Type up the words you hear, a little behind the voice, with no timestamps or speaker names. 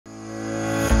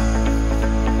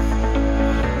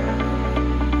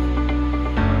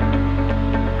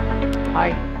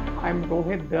I'm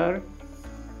Rohit Dhar.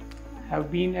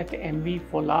 Have been at Emmvee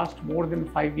for last more than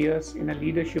 5 years in a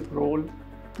leadership role,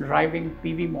 driving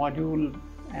PV module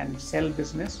and cell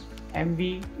business.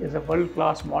 Emmvee is a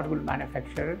world-class module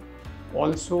manufacturer,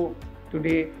 also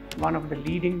today one of the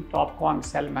leading TOPCon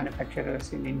cell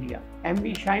manufacturers in India.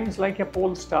 Emmvee shines like a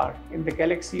pole star in the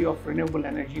galaxy of renewable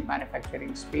energy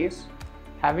manufacturing space,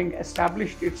 having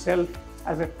established itself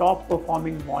as a top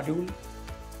performing module.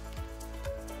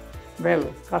 Well,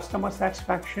 customer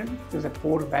satisfaction is a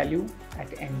core value at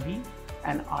Emmvee,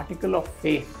 an article of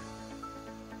faith.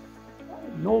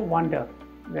 No wonder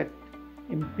that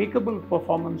impeccable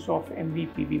performance of Emmvee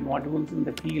PV modules in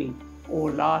the field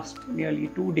over last nearly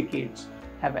 2 decades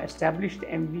have established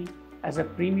Emmvee as a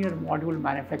premier module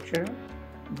manufacturer,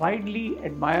 widely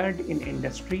admired in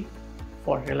industry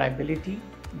for reliability,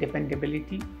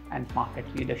 dependability, and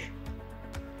market leadership.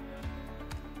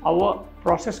 Our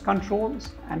process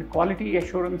controls and quality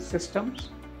assurance systems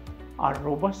are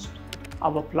robust.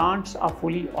 Our plants are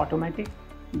fully automatic,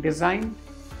 designed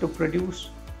to produce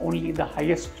only the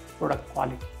highest product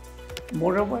quality.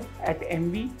 Moreover, at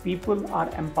Emmvee, people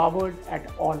are empowered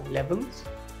at all levels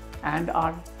and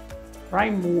are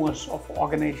prime movers of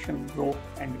organization growth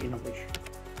and innovation.